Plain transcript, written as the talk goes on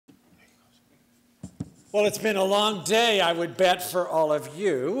Well, it's been a long day, I would bet, for all of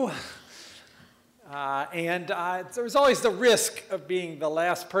you. There's always the risk of being the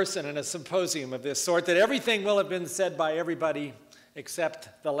last person in a symposium of this sort, that everything will have been said by everybody except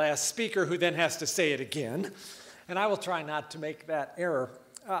the last speaker, who then has to say it again. And I will try not to make that error.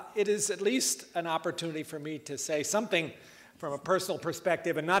 It is at least an opportunity for me to say something from a personal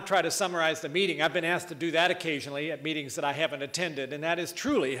perspective and not try to summarize the meeting. I've been asked to do that occasionally at meetings that I haven't attended, and that is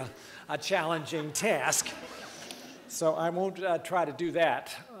truly a challenging task. So I won't try to do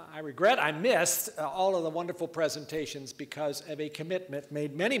that. I regret I missed all of the wonderful presentations because of a commitment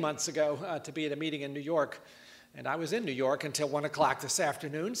made many months ago to be at a meeting in New York. And I was in New York until 1 o'clock this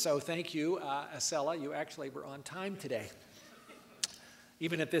afternoon, so thank you, Acela. You actually were on time today.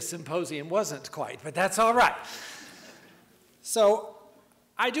 Even if this symposium wasn't quite, but that's all right. So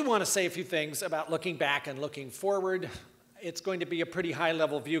I do want to say a few things about looking back and looking forward. It's going to be a pretty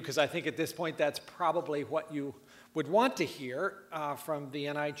high-level view because I think at this point that's probably what you would want to hear from the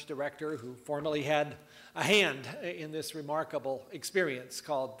NIH director who formerly had a hand in this remarkable experience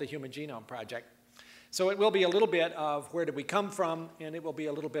called the Human Genome Project. So it will be a little bit of where did we come from, and it will be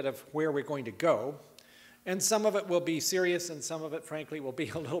a little bit of where we're going to go. And some of it will be serious, and some of it, frankly, will be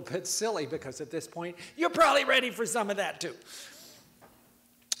a little bit silly, because at this point, you're probably ready for some of that, too.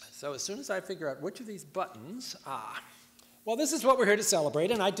 So as soon as I figure out which of these buttons, well, this is what we're here to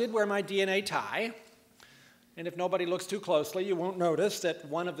celebrate, and I did wear my DNA tie. And if nobody looks too closely, you won't notice that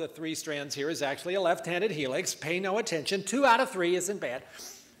one of the 3 strands here is actually a left-handed helix. Pay no attention. 2 out of 3 isn't bad.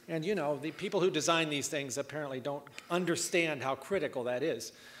 And you know, the people who design these things apparently don't understand how critical that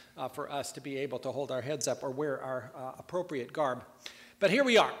is. For us to be able to hold our heads up or wear our appropriate garb. But here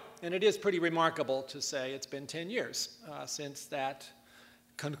we are, and it is pretty remarkable to say it's been 10 years since that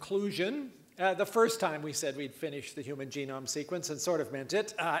conclusion. The first time we said we'd finish the human genome sequence, and sort of meant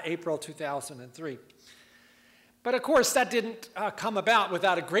it, April 2003. But of course, that didn't come about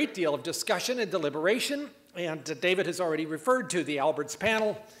without a great deal of discussion and deliberation, and David has already referred to the Alberts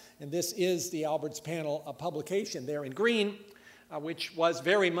panel, and this is the Alberts panel publication there in green, which was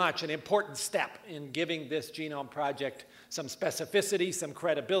very much an important step in giving this genome project some specificity, some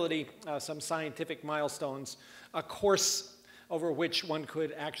credibility, some scientific milestones, a course over which one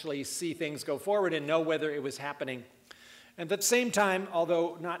could actually see things go forward and know whether it was happening. And at the same time,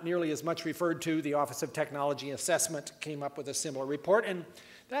 although not nearly as much referred to, the Office of Technology Assessment came up with a similar report, and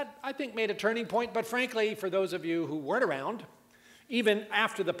that, I think, made a turning point. But frankly, for those of you who weren't around, even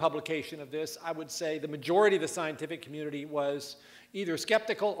after the publication of this, I would say the majority of the scientific community was either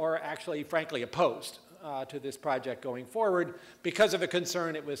skeptical or actually, frankly, opposed to this project going forward because of the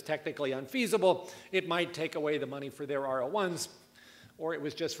concern it was technically unfeasible, it might take away the money for their R01s, or it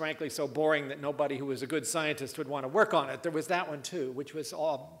was just, frankly, so boring that nobody who was a good scientist would want to work on it. There was that one, too, which was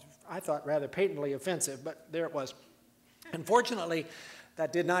all, I thought, rather patently offensive, but there it was. Unfortunately,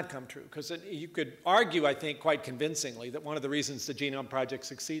 that did not come true, because you could argue, I think, quite convincingly that one of the reasons the Genome Project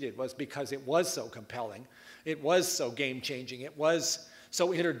succeeded was because it was so compelling, it was so game-changing, it was so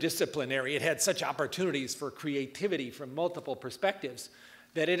interdisciplinary, it had such opportunities for creativity from multiple perspectives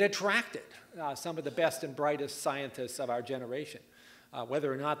that it attracted some of the best and brightest scientists of our generation.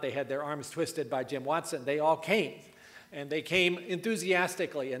 Whether or not they had their arms twisted by Jim Watson, they all came. And they came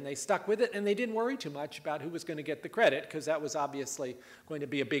enthusiastically, and they stuck with it, and they didn't worry too much about who was going to get the credit, because that was obviously going to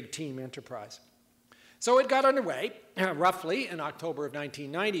be a big team enterprise. So it got underway, roughly, in October of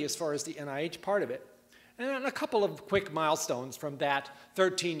 1990, as far as the NIH part of it. And a couple of quick milestones from that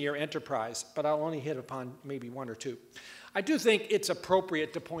 13-year enterprise, but I'll only hit upon maybe 1 or 2. I do think it's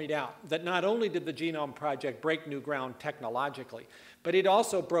appropriate to point out that not only did the Genome Project break new ground technologically, but it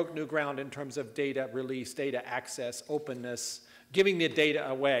also broke new ground in terms of data release, data access, openness, giving the data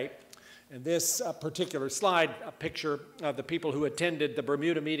away. And this particular slide, a picture of the people who attended the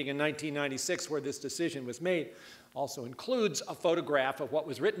Bermuda meeting in 1996 where this decision was made, also includes a photograph of what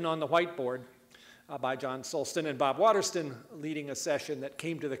was written on the whiteboard by John Sulston and Bob Waterston, leading a session that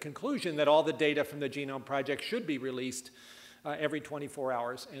came to the conclusion that all the data from the Genome Project should be released every 24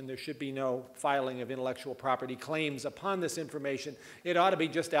 hours, and there should be no filing of intellectual property claims upon this information. It ought to be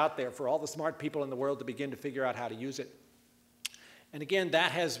just out there for all the smart people in the world to begin to figure out how to use it. And again,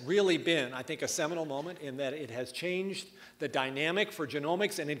 that has really been, I think, a seminal moment in that it has changed the dynamic for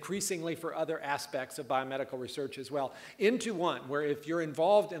genomics and increasingly for other aspects of biomedical research as well, into one where if you're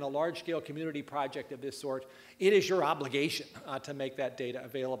involved in a large-scale community project of this sort, it is your obligation to make that data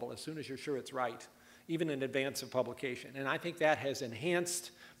available as soon as you're sure it's right, even in advance of publication. And I think that has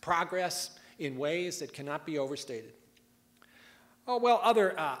enhanced progress in ways that cannot be overstated. Oh, well,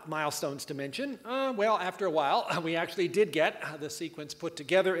 other milestones to mention. Well, after a while, we actually did get the sequence put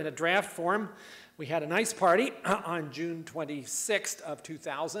together in a draft form. We had a nice party on June 26th of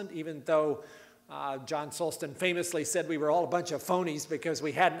 2000, even though John Sulston famously said we were all a bunch of phonies because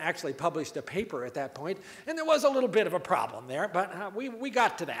we hadn't actually published a paper at that point. And there was a little bit of a problem there, but we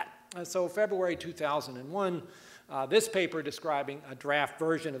got to that. So February 2001, this paper describing a draft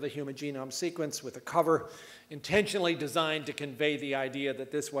version of the human genome sequence with a cover intentionally designed to convey the idea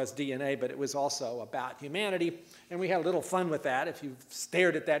that this was DNA, but it was also about humanity. And we had a little fun with that. If you've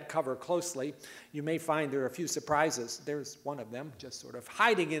stared at that cover closely, you may find there are a few surprises. There's one of them just sort of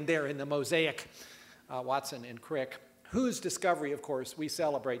hiding in there in the mosaic, Watson and Crick, whose discovery, of course, we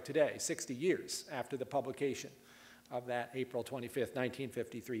celebrate today, 60 years after the publication of that April 25th,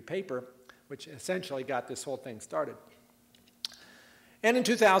 1953 paper, which essentially got this whole thing started. And in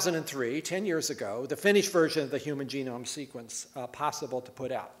 2003, 10 years ago, the finished version of the human genome sequence possible to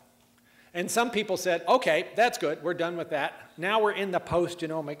put out. And some people said, okay, that's good, we're done with that. Now we're in the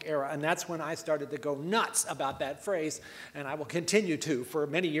post-genomic era, and that's when I started to go nuts about that phrase, and I will continue to for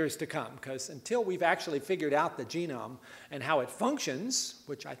many years to come, because until we've actually figured out the genome and how it functions,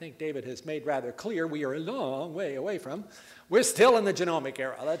 which I think David has made rather clear we are a long way away from, we're still in the genomic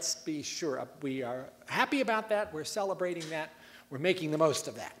era. Let's be sure we are happy about that, we're celebrating that, we're making the most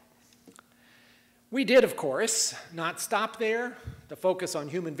of that. We did, of course, not stop there. The focus on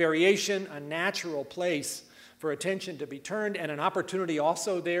human variation, a natural place for attention to be turned, and an opportunity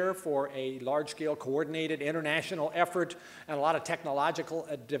also there for a large-scale coordinated international effort and a lot of technological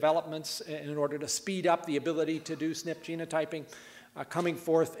developments in order to speed up the ability to do SNP genotyping, coming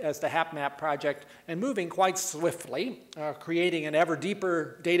forth as the HapMap project and moving quite swiftly, creating an ever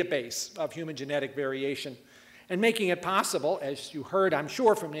deeper database of human genetic variation and making it possible, as you heard, I'm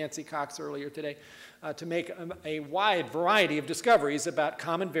sure, from Nancy Cox earlier today, to make a wide variety of discoveries about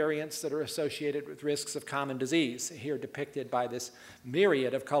common variants that are associated with risks of common disease, here depicted by this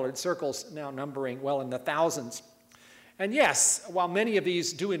myriad of colored circles now numbering well in the thousands. And yes, while many of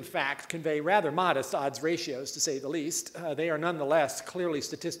these do in fact convey rather modest odds ratios, to say the least, they are nonetheless clearly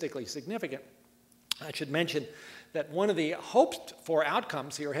statistically significant. I should mention that one of the hoped for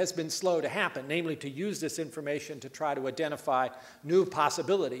outcomes here has been slow to happen, namely to use this information to try to identify new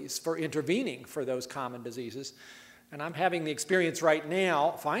possibilities for intervening for those common diseases. And I'm having the experience right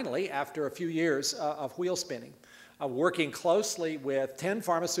now, finally, after a few years of wheel spinning, working closely with 10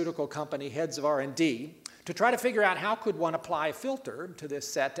 pharmaceutical company heads of R&D to try to figure out how could one apply a filter to this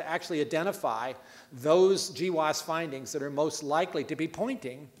set to actually identify those GWAS findings that are most likely to be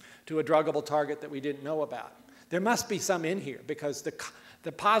pointing to a druggable target that we didn't know about. There must be some in here because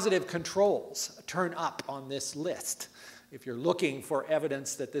the positive controls turn up on this list. If you're looking for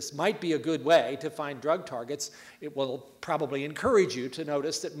evidence that this might be a good way to find drug targets, it will probably encourage you to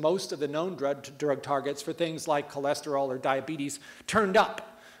notice that most of the known drug targets for things like cholesterol or diabetes turned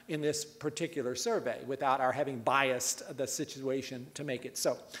up in this particular survey without our having biased the situation to make it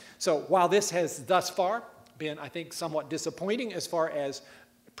so. So while this has thus far been, I think, somewhat disappointing as far as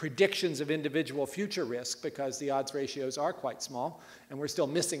predictions of individual future risk, because the odds ratios are quite small and we're still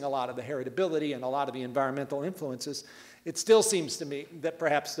missing a lot of the heritability and a lot of the environmental influences, it still seems to me that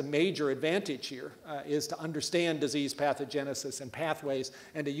perhaps the major advantage here is to understand disease pathogenesis and pathways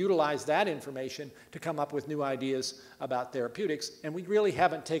and to utilize that information to come up with new ideas about therapeutics. And we really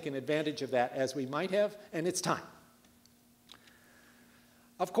haven't taken advantage of that as we might have, and it's time.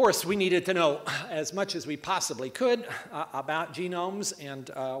 Of course, we needed to know as much as we possibly could about genomes and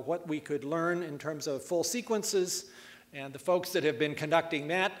what we could learn in terms of full sequences. And the folks that have been conducting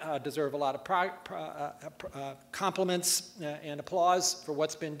that deserve a lot of compliments and applause for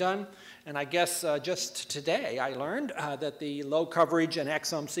what's been done. And I guess just today I learned that the low coverage and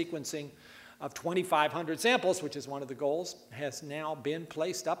exome sequencing of 2,500 samples, which is one of the goals, has now been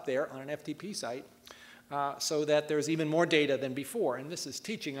placed up there on an FTP site. So that there's even more data than before. And this is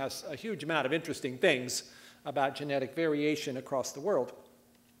teaching us a huge amount of interesting things about genetic variation across the world.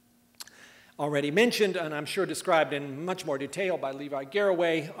 Already mentioned, and I'm sure described in much more detail by Levi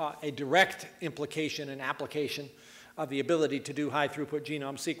Garraway, a direct implication and application of the ability to do high throughput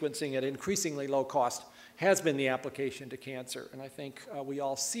genome sequencing at increasingly low cost has been the application to cancer. And I think we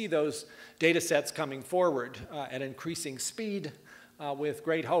all see those data sets coming forward at increasing speed, with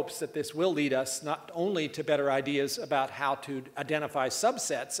great hopes that this will lead us not only to better ideas about how to identify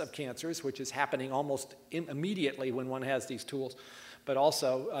subsets of cancers, which is happening almost immediately when one has these tools, but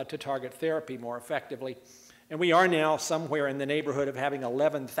also to target therapy more effectively. And we are now somewhere in the neighborhood of having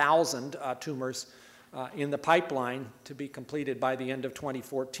 11,000 tumors in the pipeline to be completed by the end of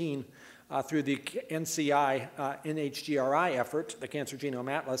 2014 through the NCI NHGRI effort, the Cancer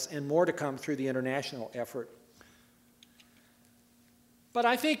Genome Atlas, and more to come through the international effort. But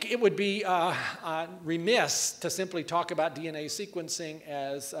I think it would be remiss to simply talk about DNA sequencing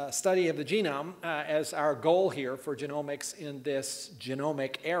as a study of the genome as our goal here for genomics in this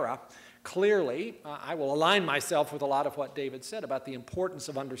genomic era. Clearly, I will align myself with a lot of what David said about the importance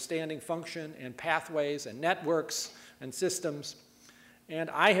of understanding function and pathways and networks and systems. And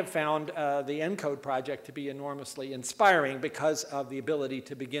I have found the ENCODE project to be enormously inspiring because of the ability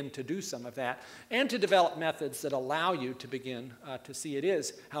to begin to do some of that and to develop methods that allow you to begin to see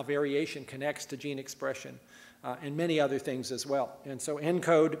how variation connects to gene expression and many other things as well. And so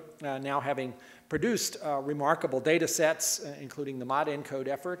ENCODE, now having produced remarkable data sets, including the ModENCODE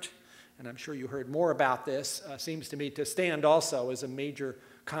effort, and I'm sure you heard more about this, seems to me to stand also as a major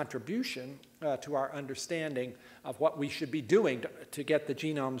contribution to our understanding of what we should be doing to get the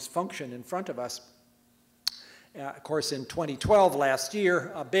genome's function in front of us. Of course, in 2012, last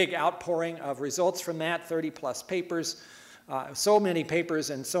year, a big outpouring of results from that, 30+ papers. So many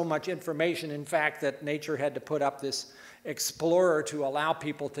papers and so much information, in fact, that Nature had to put up this explorer to allow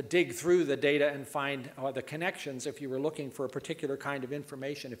people to dig through the data and find the connections if you were looking for a particular kind of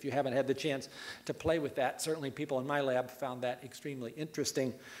information. If you haven't had the chance to play with that, certainly people in my lab found that extremely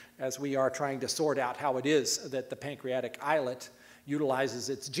interesting as we are trying to sort out how it is that the pancreatic islet utilizes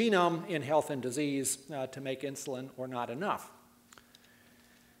its genome in health and disease to make insulin or not enough.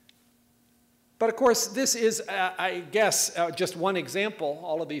 But of course, this is, I guess, just one example,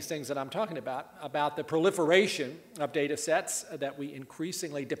 all of these things that I'm talking about the proliferation of data sets that we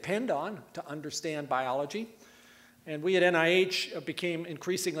increasingly depend on to understand biology. And we at NIH became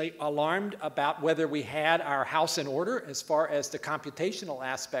increasingly alarmed about whether we had our house in order as far as the computational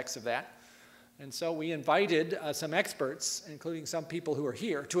aspects of that. And so we invited some experts, including some people who are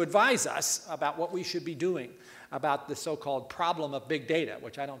here, to advise us about what we should be doing about the so-called problem of big data,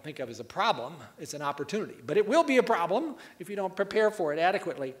 which I don't think of as a problem, it's an opportunity. But it will be a problem if you don't prepare for it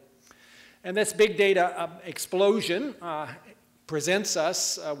adequately. And this big data explosion presents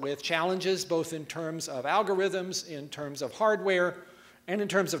us with challenges both in terms of algorithms, in terms of hardware, and in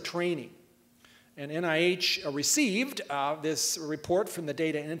terms of training. And NIH received this report from the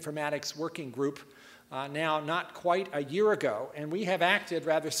Data and Informatics Working Group now not quite a year ago, and we have acted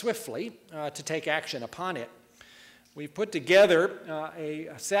rather swiftly to take action upon it. We've put together a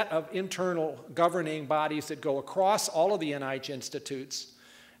set of internal governing bodies that go across all of the NIH institutes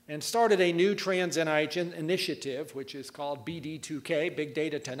and started a new trans-NIH initiative, which is called BD2K, Big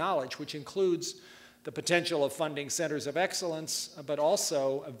Data to Knowledge, which includes the potential of funding centers of excellence, but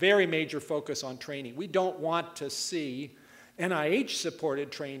also a very major focus on training. We don't want to see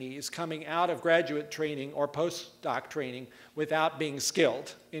NIH-supported trainees coming out of graduate training or postdoc training without being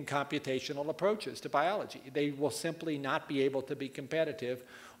skilled in computational approaches to biology. They will simply not be able to be competitive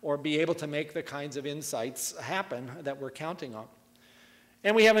or be able to make the kinds of insights happen that we're counting on.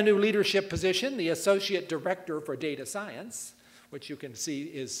 And we have a new leadership position, the Associate Director for Data Science, which you can see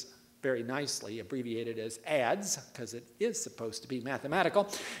is very nicely abbreviated as ADS, because it is supposed to be mathematical.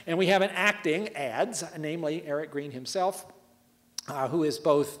 And we have an acting ADS, namely Eric Green himself, who is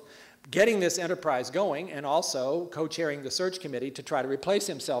both getting this enterprise going and also co-chairing the search committee to try to replace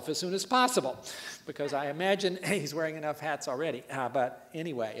himself as soon as possible, because I imagine he's wearing enough hats already. But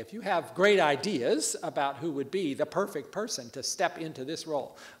anyway, if you have great ideas about who would be the perfect person to step into this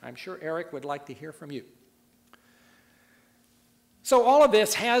role, I'm sure Eric would like to hear from you. So all of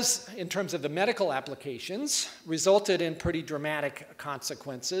this has, in terms of the medical applications, resulted in pretty dramatic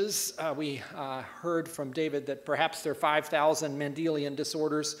consequences. We heard from David that perhaps there are 5,000 Mendelian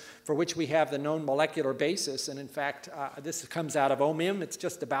disorders for which we have the known molecular basis. And in fact, this comes out of OMIM. It's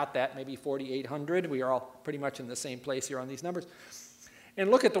just about that, maybe 4,800. We are all pretty much in the same place here on these numbers. And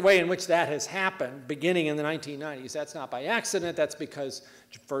look at the way in which that has happened, beginning in the 1990s. That's not by accident. That's because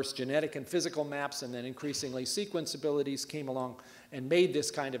first genetic and physical maps and then increasingly sequence abilities came along and made this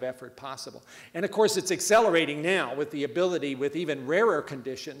kind of effort possible. And of course, it's accelerating now with the ability, with even rarer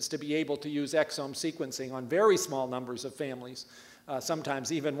conditions, to be able to use exome sequencing on very small numbers of families,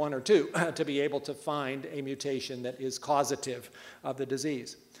 sometimes even 1 or 2, to be able to find a mutation that is causative of the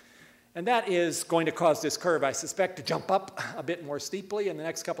disease. And that is going to cause this curve, I suspect, to jump up a bit more steeply in the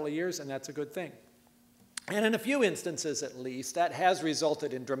next couple of years, and that's a good thing. And in a few instances, at least, that has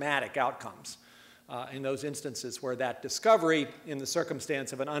resulted in dramatic outcomes. In those instances where that discovery in the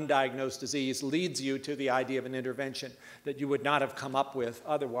circumstance of an undiagnosed disease leads you to the idea of an intervention that you would not have come up with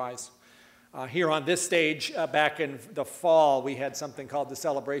otherwise. Here on this stage, back in the fall, we had something called the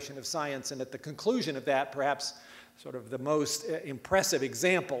Celebration of Science, and at the conclusion of that, perhaps sort of the most impressive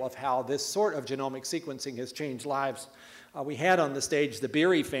example of how this sort of genomic sequencing has changed lives. We had on the stage the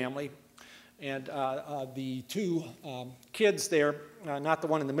Beery family, and the two kids there, not the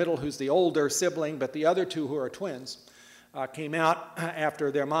one in the middle who's the older sibling, but the other two who are twins, came out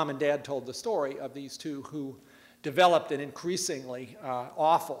after their mom and dad told the story of these two who developed an increasingly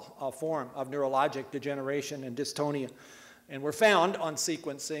awful form of neurologic degeneration and dystonia, and were found on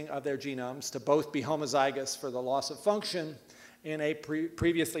sequencing of their genomes to both be homozygous for the loss of function in a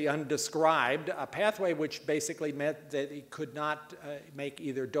previously undescribed pathway, which basically meant that he could not make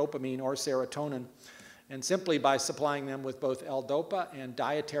either dopamine or serotonin. And simply by supplying them with both L-DOPA and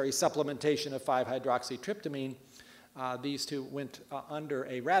dietary supplementation of 5-hydroxytryptamine, these two went under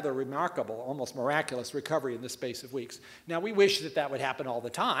a rather remarkable, almost miraculous recovery in the space of weeks. Now, we wish that that would happen all the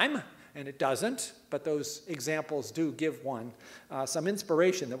time, and it doesn't, but those examples do give one some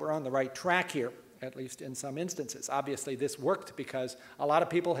inspiration that we're on the right track here, at least in some instances. Obviously, this worked because a lot of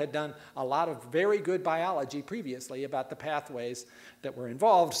people had done a lot of very good biology previously about the pathways that were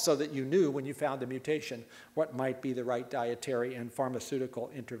involved, so that you knew when you found the mutation what might be the right dietary and pharmaceutical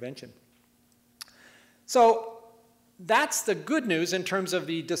intervention. So that's the good news in terms of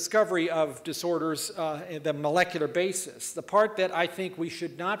the discovery of disorders in the molecular basis. The part that I think we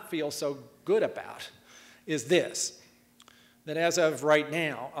should not feel so good about is this, that as of right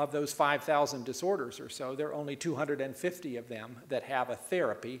now, of those 5,000 disorders or so, there are only 250 of them that have a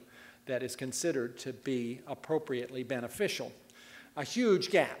therapy that is considered to be appropriately beneficial. A huge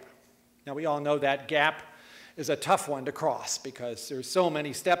gap. Now, we all know that gap is a tough one to cross because there's so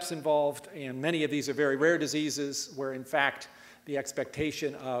many steps involved, and many of these are very rare diseases where, in fact, the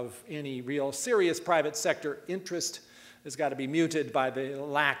expectation of any real serious private sector interest has got to be muted by the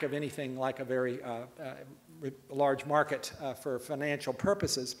lack of anything like a very large market for financial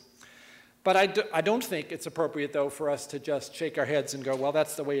purposes. But I don't think it's appropriate, though, for us to just shake our heads and go, well,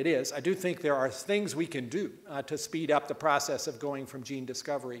 that's the way it is. I do think there are things we can do to speed up the process of going from gene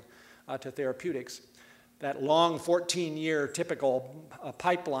discovery to therapeutics. That long 14-year typical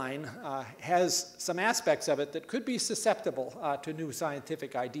pipeline has some aspects of it that could be susceptible to new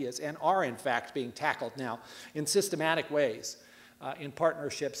scientific ideas and are, in fact, being tackled now in systematic ways in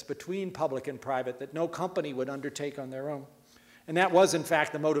partnerships between public and private that no company would undertake on their own. And that was, in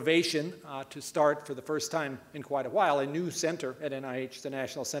fact, the motivation to start, for the first time in quite a while, a new center at NIH, the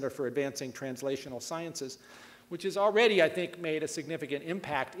National Center for Advancing Translational Sciences, which has already, I think, made a significant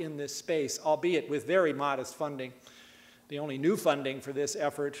impact in this space, albeit with very modest funding. The only new funding for this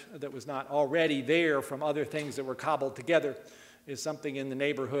effort that was not already there from other things that were cobbled together is something in the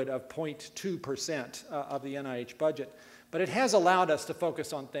neighborhood of 0.2% of the NIH budget. But it has allowed us to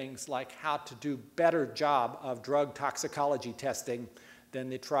focus on things like how to do better job of drug toxicology testing than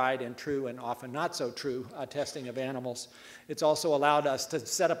the tried and true and often not so true testing of animals. It's also allowed us to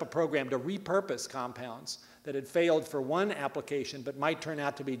set up a program to repurpose compounds that had failed for one application but might turn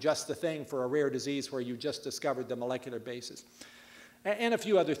out to be just the thing for a rare disease where you just discovered the molecular basis, and a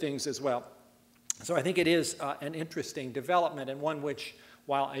few other things as well. So I think it is an interesting development, and one which,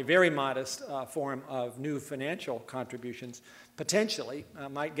 while a very modest form of new financial contributions, potentially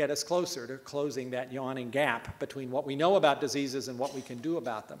might get us closer to closing that yawning gap between what we know about diseases and what we can do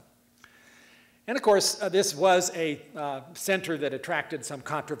about them. And of course, this was a center that attracted some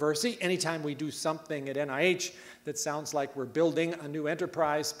controversy. Anytime we do something at NIH that sounds like we're building a new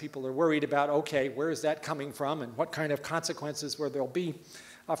enterprise, people are worried about, okay, where is that coming from and what kind of consequences will there be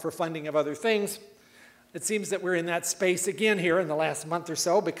for funding of other things. It seems that we're in that space again here in the last month or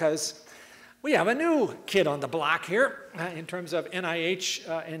so because we have a new kid on the block here in terms of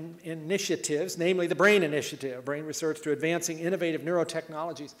NIH initiatives, namely the BRAIN Initiative, Brain Research to Advancing Innovative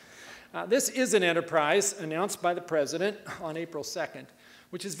Neurotechnologies. This is an enterprise announced by the President on April 2nd,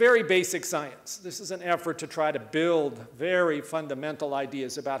 which is very basic science. This is an effort to try to build very fundamental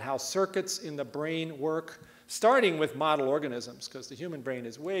ideas about how circuits in the brain work, starting with model organisms, because the human brain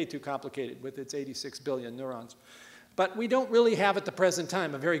is way too complicated with its 86 billion neurons. But we don't really have at the present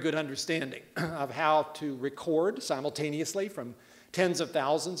time a very good understanding of how to record simultaneously from tens of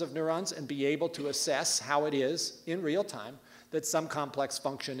thousands of neurons and be able to assess how it is in real time that some complex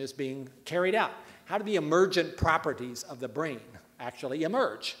function is being carried out. How do the emergent properties of the brain actually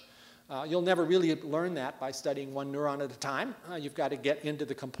emerge? You'll never really learn that by studying one neuron at a time. You've got to get into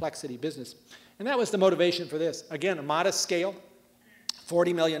the complexity business. And that was the motivation for this. Again, a modest scale,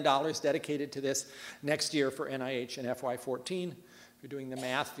 $40 million dedicated to this next year for NIH and FY14. If you're doing the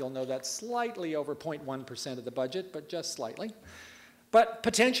math, you'll know that's slightly over 0.1% of the budget, but just slightly. but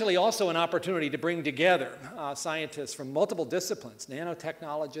potentially also an opportunity to bring together scientists from multiple disciplines,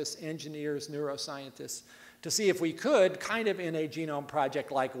 nanotechnologists, engineers, neuroscientists, to see if we could, kind of in a genome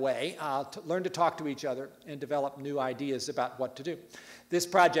project-like way, learn to talk to each other and develop new ideas about what to do. This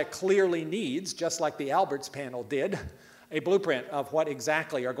project clearly needs, just like the Alberts panel did, a blueprint of what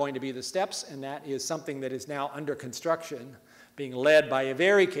exactly are going to be the steps, and that is something that is now under construction, being led by a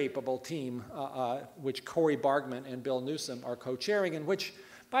very capable team, which Corey Bargman and Bill Newsom are co-chairing, in which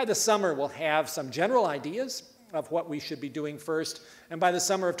by the summer we'll have some general ideas of what we should be doing first, and by the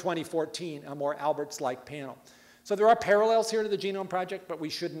summer of 2014, a more Alberts-like panel. So there are parallels here to the Genome Project, but we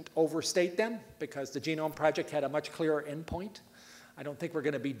shouldn't overstate them, because the Genome Project had a much clearer endpoint. I don't think we're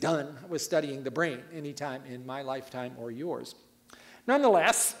going to be done with studying the brain anytime in my lifetime or yours.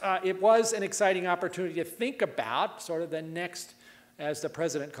 Nonetheless, it was an exciting opportunity to think about sort of the next, as the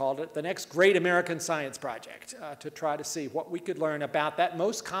president called it, the next great American science project, to try to see what we could learn about that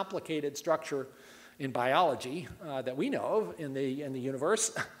most complicated structure in biology that we know of in the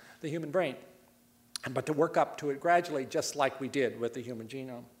universe, the human brain, but to work up to it gradually, just like we did with the human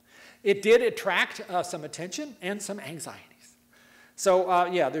genome. It did attract some attention and some anxieties. So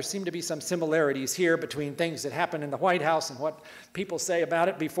yeah, there seem to be some similarities here between things that happen in the White House and what people say about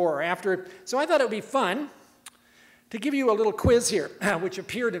it before or after. So I thought it would be fun to give you a little quiz here, which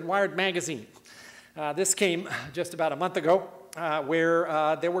appeared in Wired magazine. This came just about a month ago,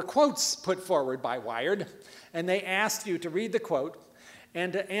 where there were quotes put forward by Wired, and they asked you to read the quote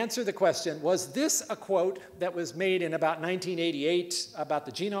and to answer the question, was this a quote that was made in about 1988 about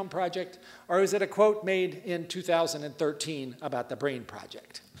the Genome Project, or is it a quote made in 2013 about the Brain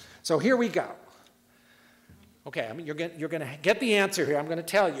Project? So here we go. Okay, I mean, you're going to get the answer here. I'm going to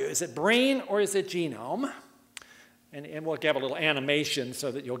tell you, is it brain or is it genome? And we'll give a little animation so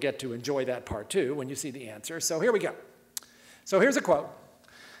that you'll get to enjoy that part too when you see the answer. So here we go. So here's a quote.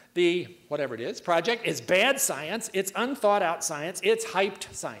 The, whatever it is, project is bad science, it's unthought out science, it's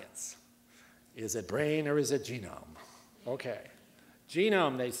hyped science. Is it brain or is it genome? Okay.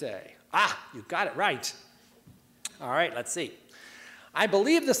 Genome, they say. Ah, you got it right. All right, let's see. I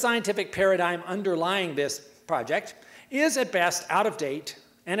believe the scientific paradigm underlying this project is at best out of date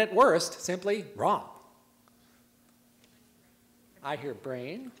and at worst simply wrong. I hear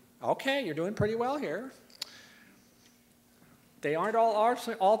brain. Okay, you're doing pretty well here. They aren't all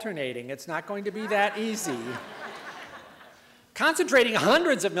alternating. It's not going to be that easy. Concentrating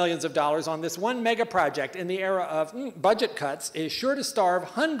hundreds of millions of dollars on this one mega project in the era of budget cuts is sure to starve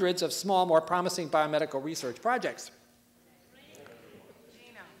hundreds of small, more promising biomedical research projects.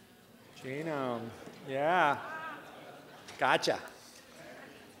 Genome. Yeah. Gotcha.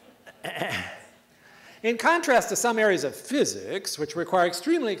 In contrast to some areas of physics, which require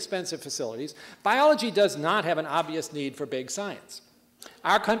extremely expensive facilities, biology does not have an obvious need for big science.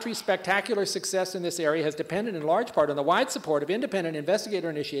 Our country's spectacular success in this area has depended in large part on the wide support of independent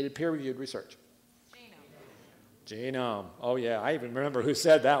investigator-initiated peer-reviewed research. Genome. Genome. Oh yeah, I even remember who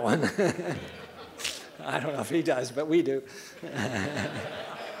said that one. I don't know if he does, but we do.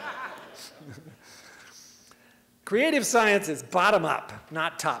 Creative science is bottom up,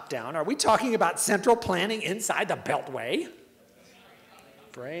 not top down. Are we talking about central planning inside the Beltway?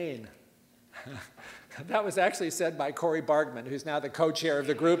 Brain. That was actually said by Corey Bargman, who's now the co-chair of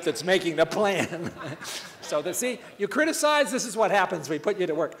the group that's making the plan. So see, you criticize, this is what happens. We put you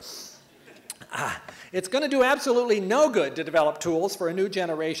to work. It's going to do absolutely no good to develop tools for a new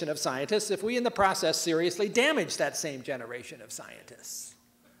generation of scientists if we in the process seriously damage that same generation of scientists.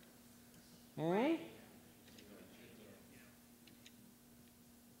 Hmm?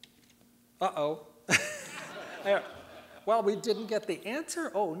 Uh-oh. Well, we didn't get the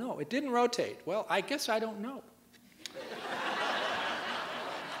answer? Oh, no, it didn't rotate. Well, I guess I don't know.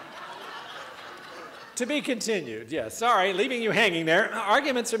 To be continued, yes. Sorry, leaving you hanging there.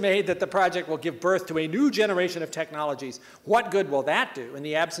 Arguments are made that the project will give birth to a new generation of technologies. What good will that do in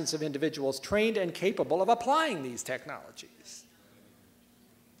the absence of individuals trained and capable of applying these technologies?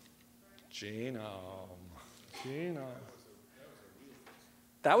 Genome. Genome.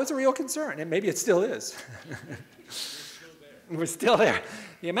 That was a real concern, and maybe it still is. We're still there.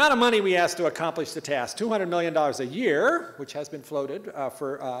 The amount of money we asked to accomplish the task, $200 million a year, which has been floated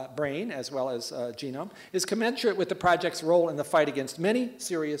for brain as well as genome, is commensurate with the project's role in the fight against many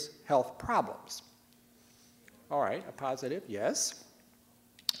serious health problems. All right, a positive, yes.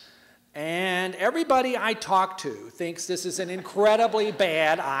 And everybody I talk to thinks this is an incredibly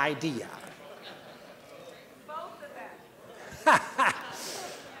bad idea. Both of them.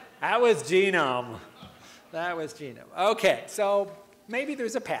 That was genome. That was genome. Okay, so maybe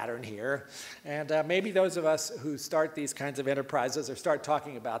there's a pattern here, and maybe those of us who start these kinds of enterprises or start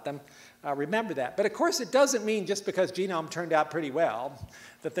talking about them remember that. But of course, it doesn't mean just because Genome turned out pretty well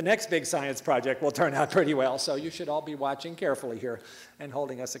that the next big science project will turn out pretty well, so you should all be watching carefully here and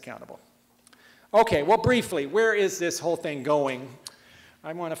holding us accountable. Okay, well, briefly, where is this whole thing going?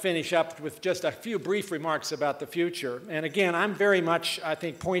 I want to finish up with just a few brief remarks about the future. And again, I'm very much, I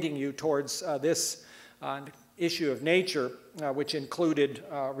think, pointing you towards this issue of nature, which included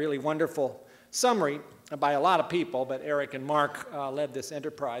a really wonderful summary by a lot of people, but Eric and Mark led this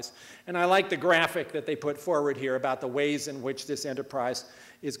enterprise. And I like the graphic that they put forward here about the ways in which this enterprise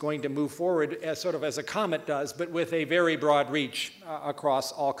is going to move forward as sort of as a comet does, but with a very broad reach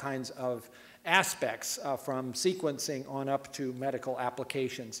across all kinds of aspects, from sequencing on up to medical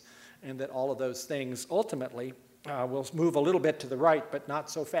applications, and that all of those things ultimately will move a little bit to the right, but not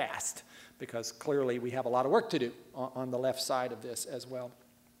so fast, because clearly we have a lot of work to do on the left side of this as well.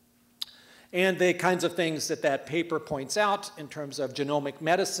 And the kinds of things that that paper points out in terms of genomic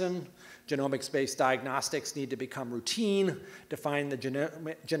medicine, genomics-based diagnostics need to become routine, define the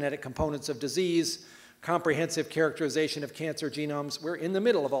genetic components of disease, comprehensive characterization of cancer genomes. We're in the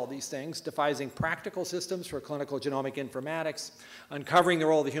middle of all these things, devising practical systems for clinical genomic informatics, uncovering the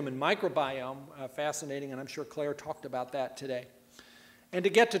role of the human microbiome, fascinating, and I'm sure Claire talked about that today. And to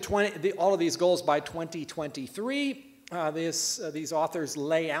get to all of these goals by 2023, these authors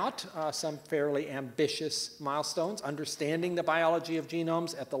lay out some fairly ambitious milestones, understanding the biology of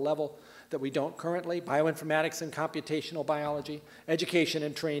genomes at the level that we don't currently, bioinformatics and computational biology, education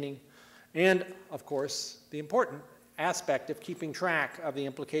and training, and, of course, the important aspect of keeping track of the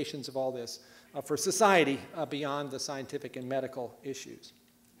implications of all this for society beyond the scientific and medical issues.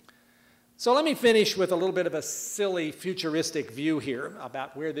 So let me finish with a little bit of a silly futuristic view here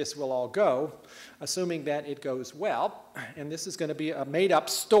about where this will all go, assuming that it goes well. And this is going to be a made-up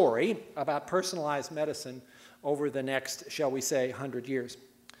story about personalized medicine over the next, shall we say, 100 years.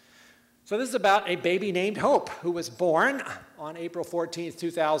 So this is about a baby named Hope, who was born on April 14th,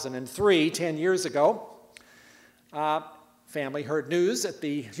 2003, 10 years ago. Family heard news that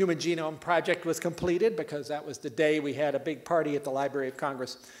the Human Genome Project was completed, because that was the day we had a big party at the Library of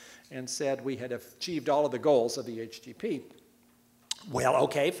Congress and said we had achieved all of the goals of the HGP. Well,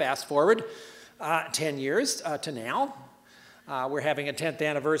 okay, fast forward 10 years to now. We're having a 10th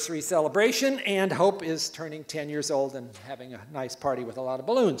anniversary celebration, and Hope is turning 10 years old and having a nice party with a lot of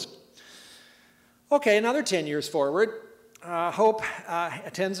balloons. Okay, another 10 years forward, Hope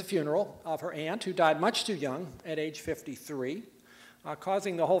attends a funeral of her aunt, who died much too young at age 53,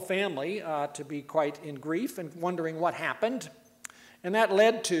 causing the whole family to be quite in grief and wondering what happened. And that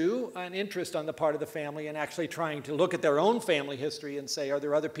led to an interest on the part of the family in actually trying to look at their own family history and say, are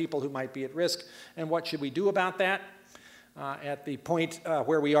there other people who might be at risk, and what should we do about that? At the point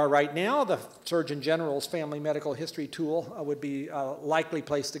where we are right now, the Surgeon General's Family Medical History tool would be a likely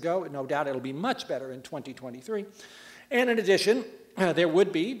place to go. No doubt it'll be much better in 2023. And in addition, there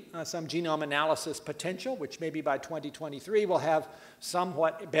would be some genome analysis potential, which maybe by 2023 will have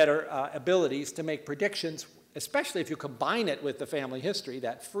somewhat better abilities to make predictions, especially if you combine it with the family history,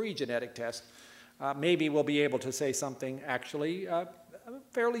 that free genetic test. Maybe we'll be able to say something actually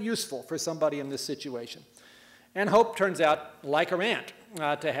fairly useful for somebody in this situation. And Hope turns out, like her aunt,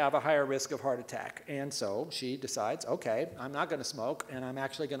 to have a higher risk of heart attack. And so she decides, okay, I'm not going to smoke, and I'm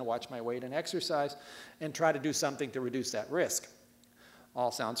actually going to watch my weight and exercise and try to do something to reduce that risk. All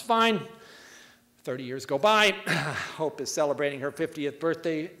sounds fine. 30 years go by. Hope is celebrating her 50th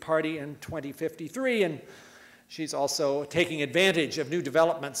birthday party in 2053, and she's also taking advantage of new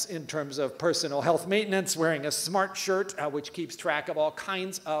developments in terms of personal health maintenance, wearing a smart shirt, which keeps track of all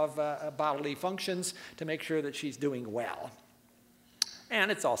kinds of bodily functions to make sure that she's doing well. And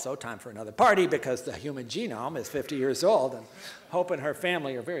it's also time for another party, because the human genome is 50 years old, and Hope and her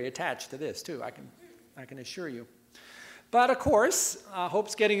family are very attached to this, too, I can assure you. But of course,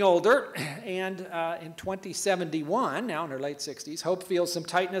 Hope's getting older, and in 2071, now in her late 60s, Hope feels some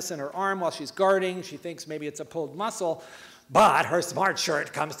tightness in her arm while she's guarding. She thinks maybe it's a pulled muscle, but her smart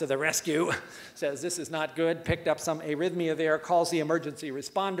shirt comes to the rescue, says this is not good, picked up some arrhythmia there, calls the emergency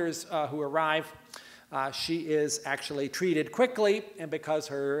responders who arrive. She is actually treated quickly, and because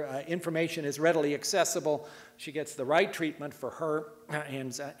her information is readily accessible, she gets the right treatment for her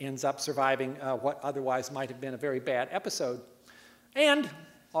and ends up surviving what otherwise might have been a very bad episode. And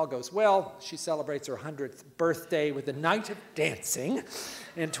all goes well. She celebrates her 100th birthday with a night of dancing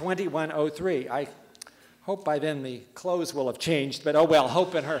in 2103. I hope by then the clothes will have changed, but oh well,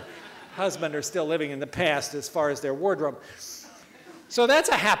 Hope and her husband are still living in the past as far as their wardrobe. So that's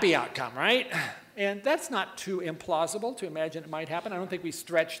a happy outcome, right? And that's not too implausible to imagine it might happen. I don't think we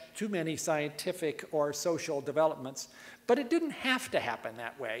stretched too many scientific or social developments, but it didn't have to happen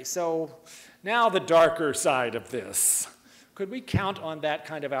that way. So now the darker side of this. Could we count on that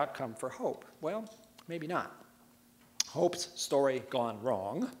kind of outcome for Hope? Well, maybe not. Hope's story gone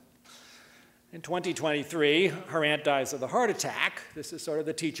wrong. In 2023, her aunt dies of a heart attack. This is sort of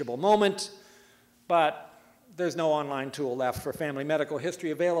the teachable moment, but there's no online tool left for family medical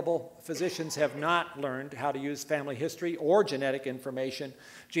history available. Physicians have not learned how to use family history or genetic information.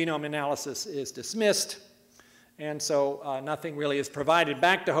 Genome analysis is dismissed, and so nothing really is provided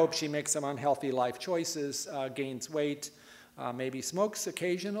back to Hope. She makes some unhealthy life choices, gains weight, maybe smokes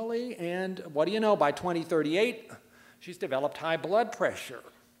occasionally, and what do you know, by 2038, she's developed high blood pressure.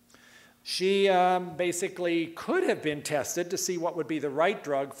 She basically could have been tested to see what would be the right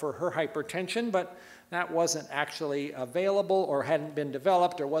drug for her hypertension, but that wasn't actually available or hadn't been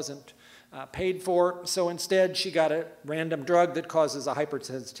developed or wasn't paid for. So instead, she got a random drug that causes a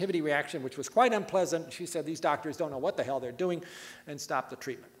hypersensitivity reaction, which was quite unpleasant. She said, these doctors don't know what the hell they're doing, and stopped the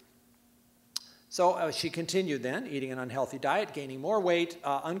treatment. So she continued then, eating an unhealthy diet, gaining more weight,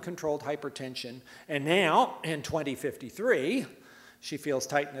 uncontrolled hypertension, and now, in 2053, she feels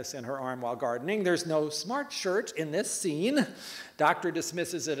tightness in her arm while gardening. There's no smart shirt in this scene. Doctor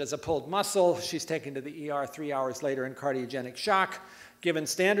dismisses it as a pulled muscle. She's taken to the ER 3 hours later in cardiogenic shock, given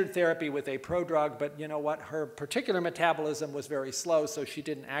standard therapy with a prodrug, but you know what? Her particular metabolism was very slow, so she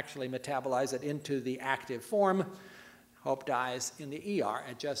didn't actually metabolize it into the active form. Hope dies in the ER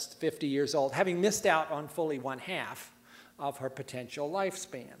at just 50 years old, having missed out on fully 1/2 of her potential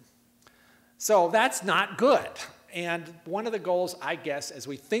lifespan. So that's not good. And one of the goals, I guess, as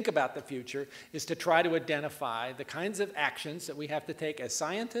we think about the future, is to try to identify the kinds of actions that we have to take as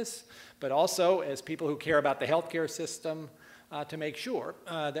scientists, but also as people who care about the healthcare system, to make sure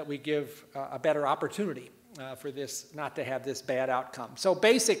that we give a better opportunity for this not to have this bad outcome. So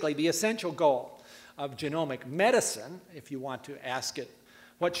basically, the essential goal of genomic medicine, if you want to ask it,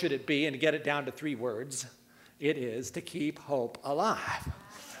 what should it be, and to get it down to 3 words, it is to keep hope alive.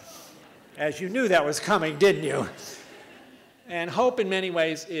 As you knew that was coming, didn't you? And hope in many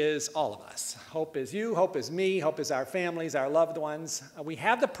ways is all of us. Hope is you, hope is me, hope is our families, our loved ones. We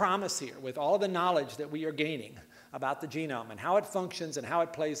have the promise here with all the knowledge that we are gaining about the genome and how it functions and how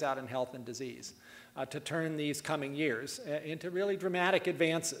it plays out in health and disease to turn these coming years into really dramatic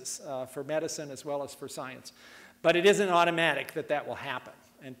advances for medicine as well as for science. But it isn't automatic that that will happen.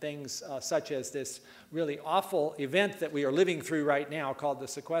 And things such as this really awful event that we are living through right now called the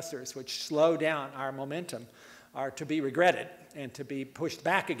sequesters, which slow down our momentum, are to be regretted and to be pushed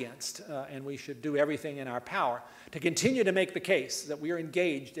back against. And we should do everything in our power to continue to make the case that we are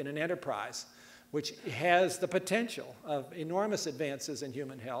engaged in an enterprise which has the potential of enormous advances in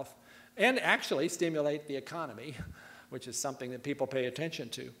human health and actually stimulate the economy, which is something that people pay attention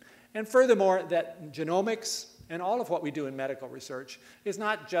to. And furthermore, that genomics and all of what we do in medical research is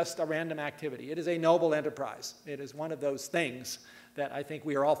not just a random activity. It is a noble enterprise. It is one of those things that I think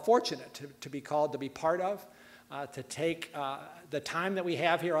we are all fortunate to be called to be part of, to take the time that we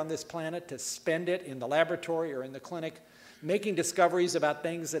have here on this planet to spend it in the laboratory or in the clinic, making discoveries about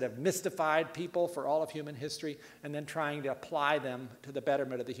things that have mystified people for all of human history, and then trying to apply them to the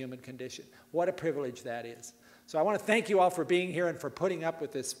betterment of the human condition. What a privilege that is. So I want to thank you all for being here and for putting up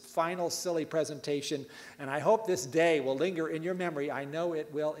with this final silly presentation, and I hope this day will linger in your memory. I know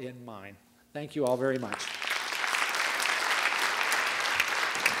it will in mine. Thank you all very much.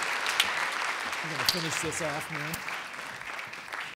 I'm going to finish this off now.